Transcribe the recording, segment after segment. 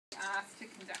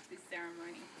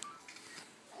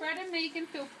Brad and Megan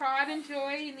feel pride and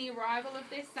joy in the arrival of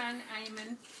their son,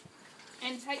 Eamon,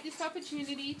 and take this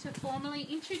opportunity to formally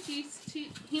introduce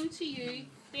him to you,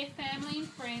 their family and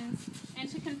friends, and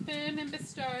to confirm and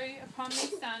bestow upon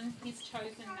their son his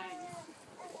chosen name.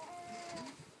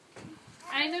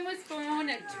 Eamon was born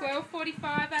at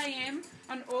 12:45 a.m.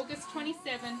 on August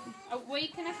 27, a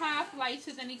week and a half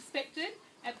later than expected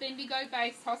at Bendigo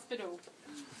Base Hospital.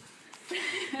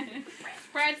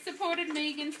 Brad supported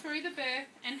Megan through the birth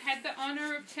and had the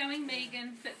honour of telling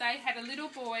Megan that they had a little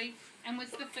boy and was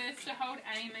the first to hold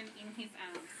Eamon in his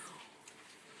arms.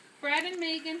 Brad and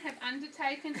Megan have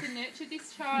undertaken to nurture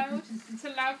this child, to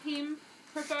love him,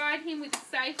 provide him with a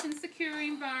safe and secure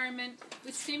environment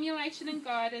with stimulation and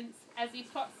guidance as he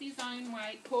plots his own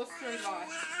course through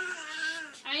life.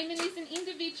 Eamon is an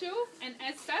individual, and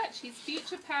as such, his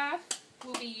future path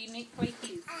will be uniquely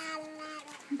his.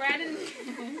 Brad and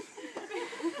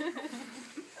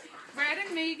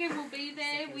Megan will be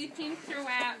there with him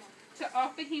throughout to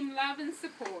offer him love and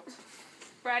support.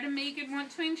 Brad and Megan want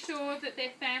to ensure that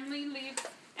their family lives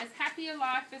as happy a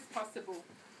life as possible.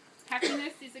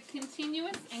 Happiness is a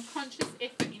continuous and conscious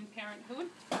effort in parenthood,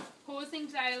 pausing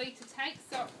daily to take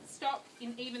stock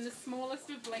in even the smallest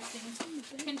of blessings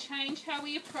can change how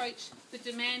we approach the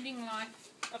demanding life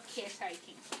of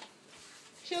caretaking.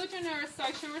 Children are a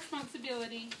social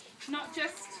responsibility, not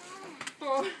just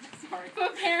for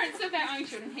parents of our own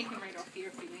children. He can read off here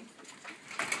if he needs.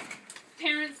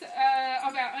 Parents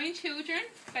of our own children,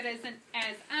 but as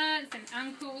aunts and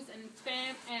uncles and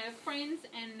friends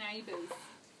and neighbours,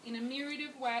 in a myriad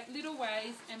of little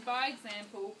ways, and by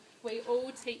example, we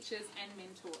all teachers and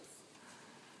mentors.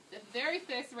 The very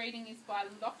first reading is by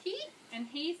Lockie, and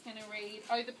he's going to read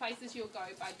Oh the Places You'll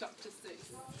Go by Dr.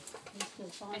 Seuss.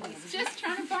 And he's just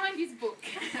trying to find his book.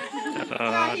 He's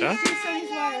on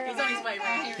his way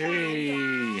around here.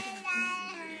 Hey.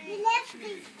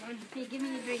 Hey, give me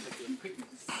the drink.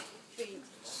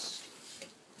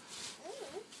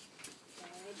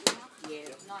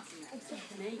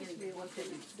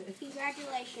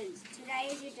 Congratulations, today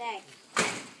is your day.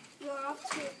 You're off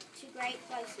to great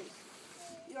places.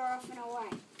 You're off and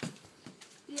away.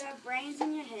 You have brains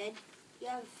in your head. You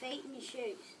have feet in your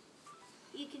shoes.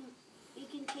 You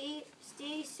can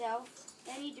steer yourself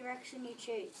any direction you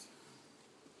choose.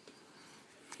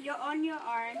 You're on your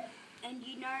own, and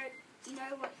you know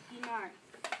what you know.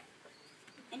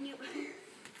 And you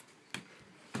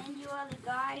are the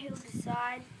guy who'll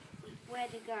decide where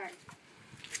to go.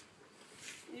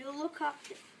 You'll look up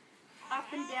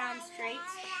and down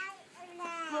streets,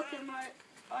 look them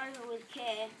over with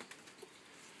care.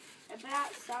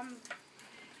 About some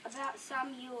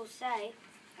you will say,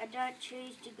 I don't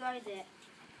choose to go there.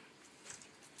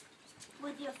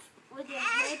 With your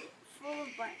head full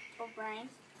of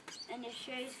brains and your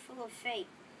shoes full of feet,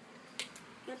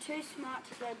 you're too smart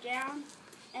to go down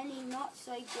any not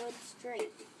so good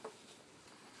street.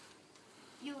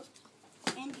 You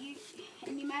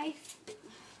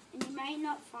may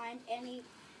not find any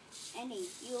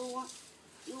you'll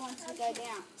want to go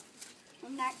down.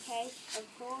 In that case, of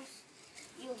course,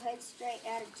 you'll head straight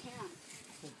out of town.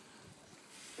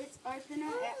 It's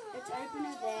opener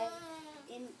there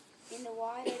in the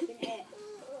wide open air.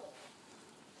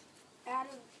 Out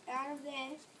of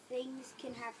there, things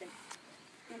can happen,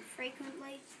 and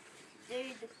frequently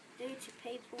due to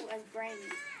people as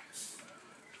brainy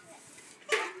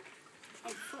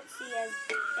and footsie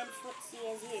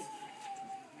as you.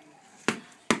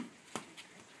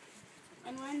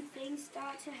 And when things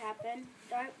start to happen,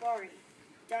 don't worry,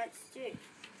 don't stew.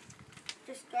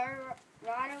 Just go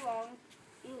right along,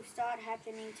 you'll start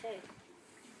happening too.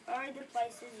 Oh, the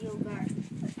places you'll go.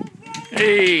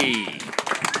 Hey!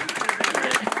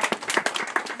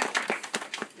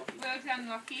 Well done,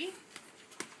 Lockie.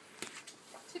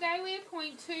 Today we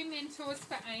appoint two mentors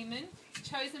for Eamon,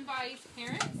 chosen by his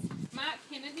parents, Eamon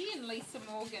Kennedy and Lisa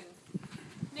Morgan.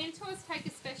 Mentors take a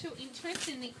special interest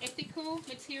in the ethical,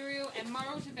 material and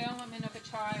moral development of a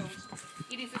child.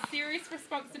 It is a serious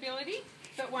responsibility,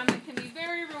 but one that can be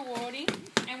very rewarding,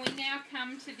 and we now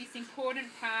come to this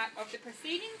important part of the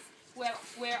proceedings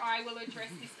where I will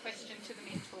address this question to the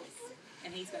mentors.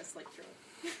 And he's going to sleep through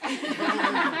it.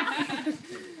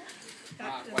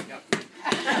 Wake up.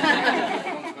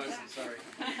 Sorry.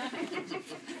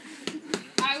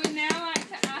 I would now like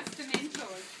to ask the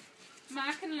mentors.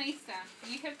 Mark and Lisa,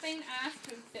 you have been asked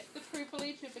to accept the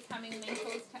privilege of becoming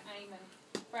mentors to Eamon.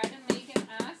 Brad and Megan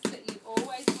ask that you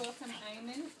always welcome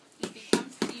Eamon if he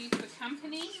comes to you for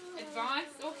company,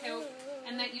 advice or help,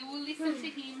 and that you will listen to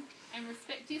him and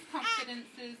respect his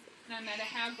confidences no matter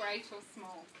how great or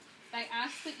small. They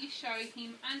ask that you show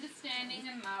him understanding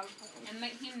and love and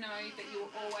let him know that you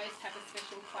will always have a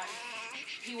special place.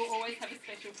 He will always have a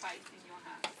special place in your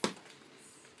heart.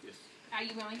 Yes. Are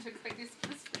you willing to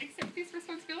accept this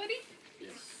responsibility?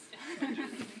 Yes.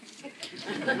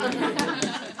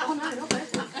 Oh no, not that.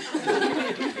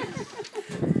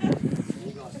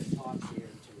 You guys are types here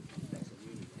until we come back to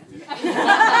uni.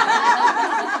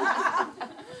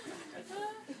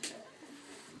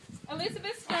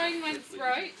 Elizabeth Stone once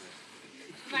wrote,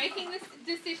 "Making the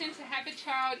decision to have a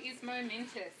child is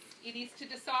momentous. It is to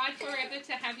decide forever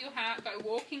to have your heart go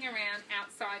walking around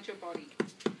outside your body.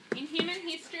 In human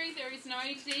history, there is no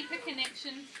deeper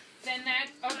connection than that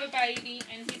of a baby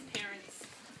and his parents.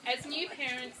 As new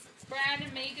parents, Brad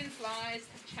and Megan's lives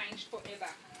have changed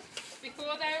forever.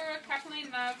 Before they were a couple in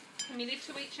love, committed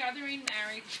to each other in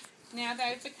marriage, now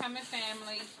they've become a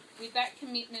family, with that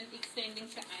commitment extending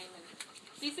to Eamon.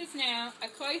 This is now a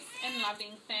close and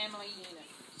loving family unit.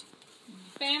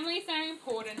 Families are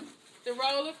important, the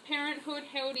role of parenthood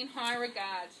held in high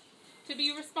regard. To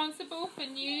be responsible for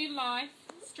new life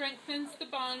strengthens the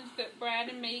bond that Brad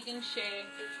and Megan share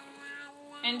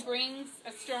and brings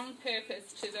a strong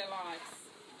purpose to their lives."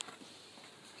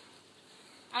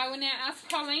 I will now ask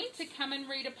Colleen to come and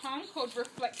read a poem called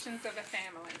Reflections of a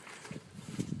Family.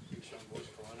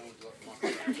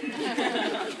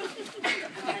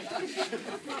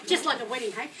 Just like a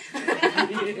wedding, hey?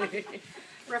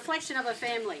 Reflection of a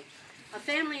family. A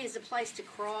family is a place to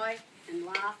cry and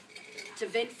laugh, to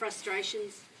vent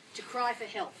frustrations, to cry for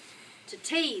help, to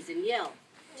tease and yell,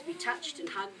 to be touched and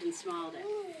hugged and smiled at.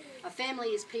 A family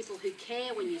is people who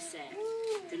care when you're sad,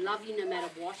 who love you no matter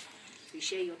what, who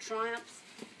share your triumphs,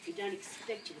 who don't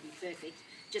expect you to be perfect,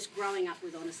 just growing up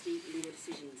with honesty in your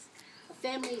decisions. A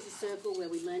family is a circle where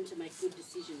we learn to make good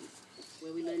decisions,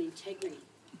 where we learn integrity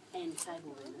and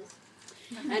table manners,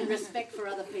 and respect for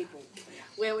other people,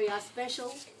 where we are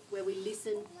special, where we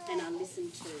listen and are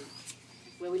listened to,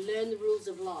 where we learn the rules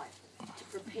of life to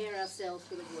prepare ourselves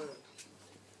for the world.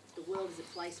 The world is a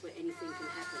place where anything can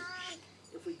happen.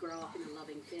 If we grow up in a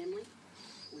loving family,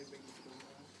 we're ready for the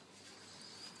world.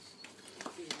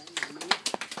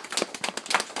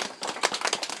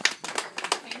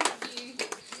 Thank you.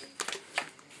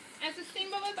 As a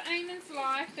symbol of Eamon's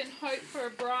life and hope for a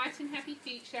bright and happy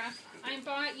future, I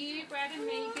invite you, Brad and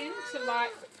Megan, to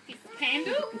light this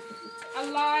candle, a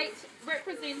light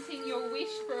representing your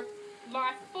wish for a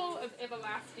life full of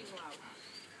everlasting love.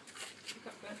 You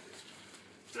got that?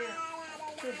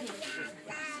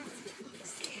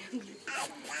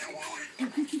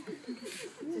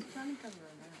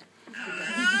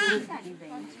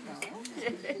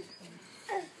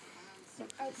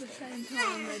 At the same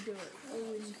time they do it, the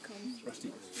wind comes.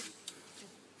 Rusty.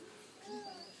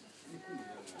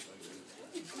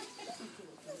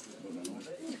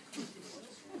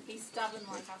 He's stubborn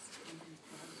like us.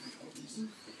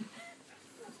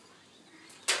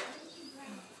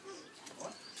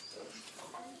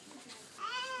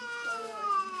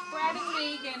 Brad and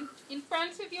Megan, in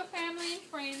front of your family and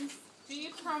friends, do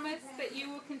you promise that you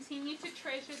will continue to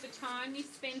treasure the time you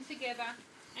spend together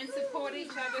and support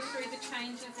each other through the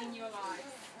changes in your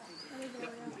lives?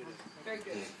 Very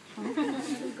good.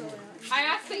 I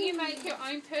ask that you make your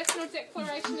own personal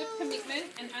declaration of commitment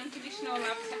and unconditional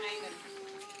love to Eamon.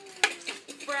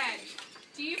 Brad,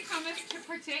 do you promise to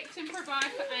protect and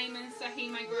provide for Eamon so he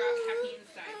may grow up happy and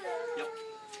safe? Yep.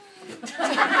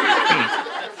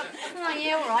 Oh,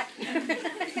 yeah, all right.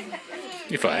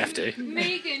 If I have to.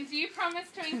 Megan, do you promise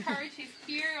to encourage his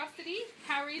curiosity,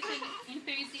 courage and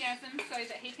enthusiasm so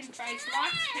that he can face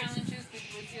life's challenges with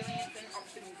resilience and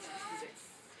optimism?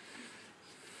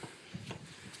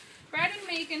 Brad and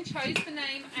Megan chose the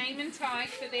name Eamon Tighe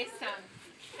for their son.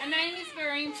 A name is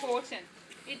very important.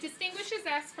 It distinguishes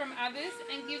us from others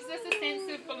and gives us a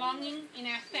sense of belonging in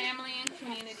our family and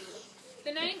community.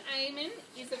 The name Eamon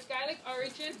is of Gaelic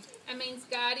origin and means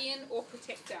guardian or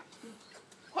protector.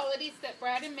 Qualities that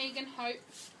Brad and Megan hope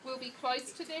will be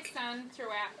close to their son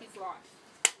throughout his life.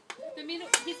 His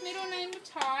middle name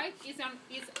Tighe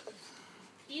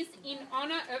is in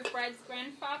honour of Brad's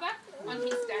grandfather on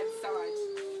his dad's side.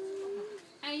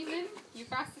 Eamon, you're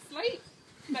fast asleep,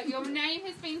 but your name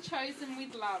has been chosen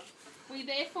with love. We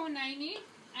therefore name you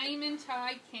Eamon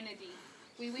Kennedy.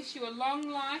 We wish you a long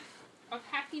life of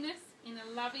happiness in a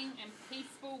loving and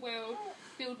peaceful world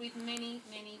filled with many,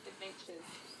 many adventures.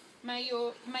 May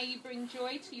you bring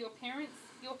joy to your parents,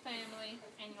 your family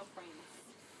and your friends.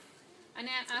 I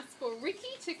now ask for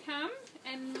Ricky to come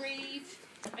and read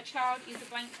A Child is a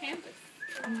Blank Canvas.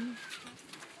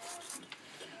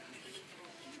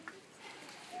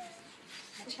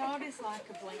 A child is like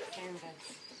a blank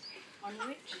canvas. on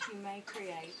which you may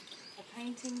create a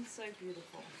painting so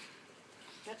beautiful.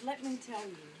 But let me tell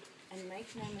you, and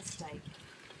make no mistake,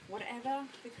 whatever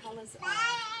the colours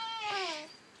are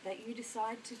that you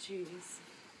decide to choose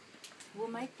will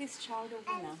make this child a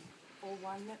winner or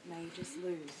one that may just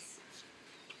lose.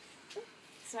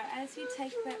 So as you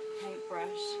take that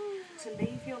paintbrush to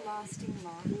leave your lasting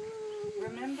mark,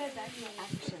 remember that your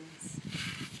actions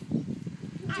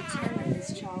determine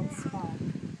this child's spark.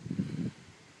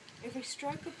 Every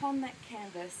stroke upon that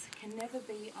canvas can never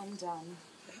be undone.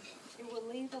 It will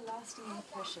leave a lasting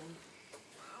impression,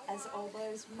 as all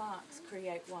those marks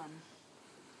create one.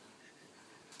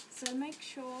 So make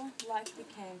sure, like the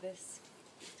canvas,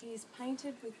 he is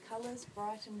painted with colours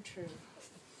bright and true,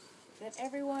 that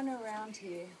everyone around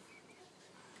here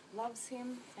loves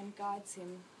him and guides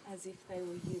him as if they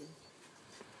were you.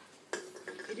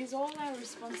 It is all our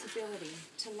responsibility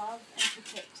to love and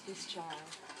protect this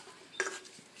child,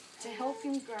 to help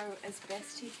him grow as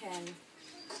best he can.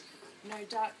 No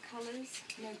dark colours,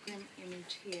 no grim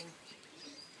image here.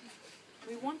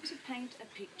 We want to paint a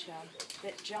picture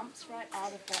that jumps right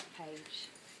out of that page.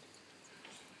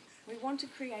 We want to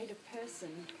create a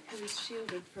person who is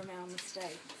shielded from our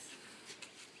mistakes.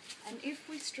 And if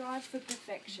we strive for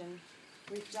perfection,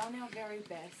 we've done our very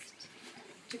best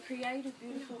to create a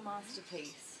beautiful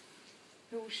masterpiece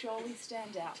who will surely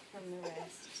stand out from the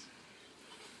rest.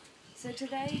 So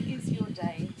today is your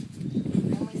day,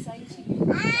 and we say to you,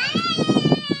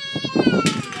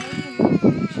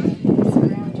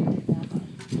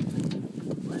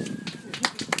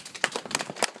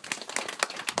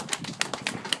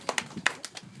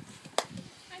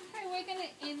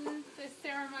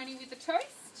 with a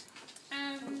toast,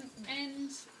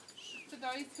 and for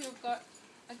those who have got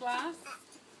a glass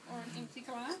or an empty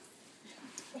glass,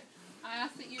 I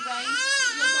ask that you raise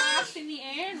your glass in the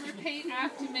air and repeat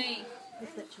after me. You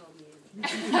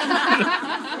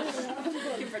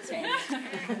can pretend.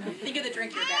 Think of the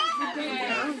drink you're about to have.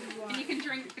 Yeah. And you can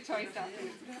drink the toast after.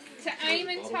 To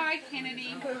Eamon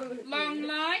Kennedy, long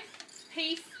life,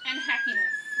 peace and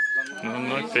happiness. Long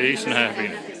life, peace and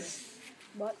happiness.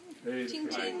 What? Ching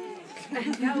ching. Go,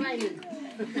 Eamon.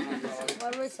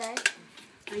 What do we say?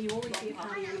 May you always be a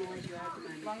party animal as you are at the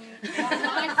moment. Long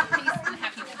life, peace and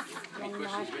happiness. Any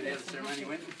questions about how the ceremony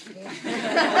went?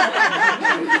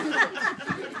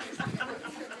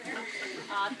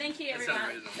 Thank you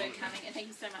everyone for coming, and thank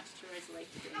you so much to Rosalie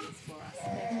for doing this for us.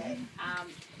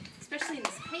 Especially in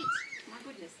this heat, my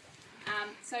goodness.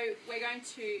 So we're going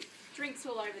to, drinks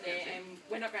all over there, and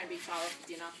we're not going to be far off for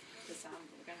dinner because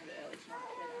we're going to have it early tonight.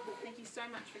 But thank you so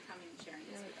much for coming and sharing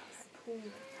this with us.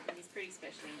 It's pretty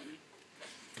special, and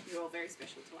you're all very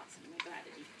special to us, and we're glad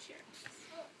that you can share it with us.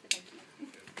 So thank you.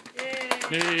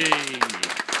 Yay!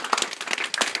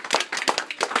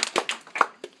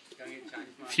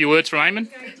 A few words from Eamon.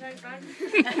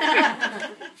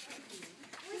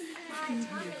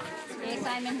 Yes,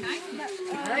 Simon.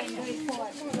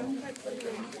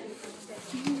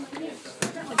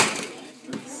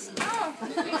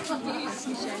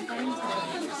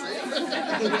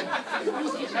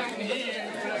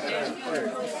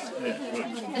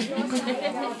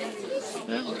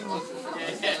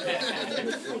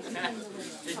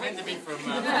 He's meant to be from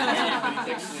here, but he's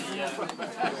actually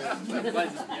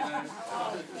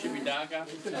should be darker.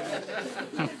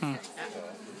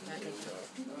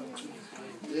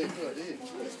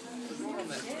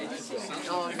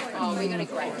 Oh, we got a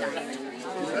great day.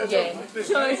 Yeah.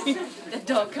 So the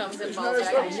dog comes and bowls over.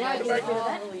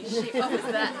 Holy shit, what was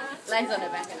that? Lands on her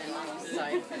back and then laughs. So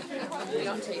we're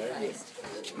not two-faced.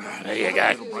 There you go. I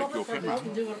don't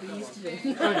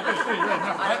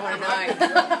want to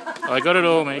know. I got it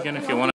all, Megan, if you want.